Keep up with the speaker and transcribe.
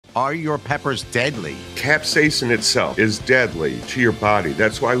Are your peppers deadly? Capsaicin itself is deadly to your body.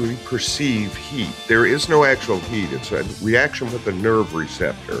 That's why we perceive heat. There is no actual heat. It's a reaction with a nerve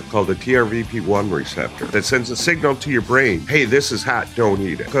receptor called the TRVP1 receptor that sends a signal to your brain, hey, this is hot, don't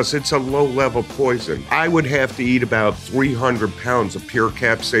eat it, because it's a low-level poison. I would have to eat about 300 pounds of pure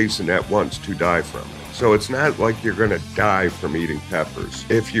capsaicin at once to die from it. So it's not like you're going to die from eating peppers.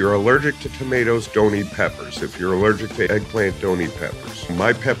 If you're allergic to tomatoes, don't eat peppers. If you're allergic to eggplant, don't eat peppers.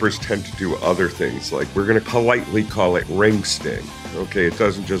 My peppers tend to do other things, like we're going to politely call it ring sting. Okay, it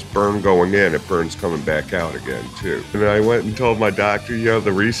doesn't just burn going in, it burns coming back out again, too. And I went and told my doctor,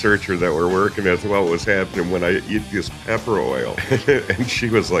 the researcher that we're working with, what was happening when I eat this pepper oil. And she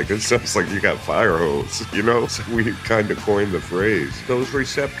was like, it sounds like you got fire hose, So we kind of coined the phrase. Those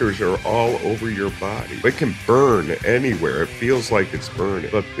receptors are all over your body. It can burn anywhere. It feels like it's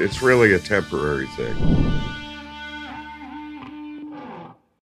burning, but it's really a temporary thing.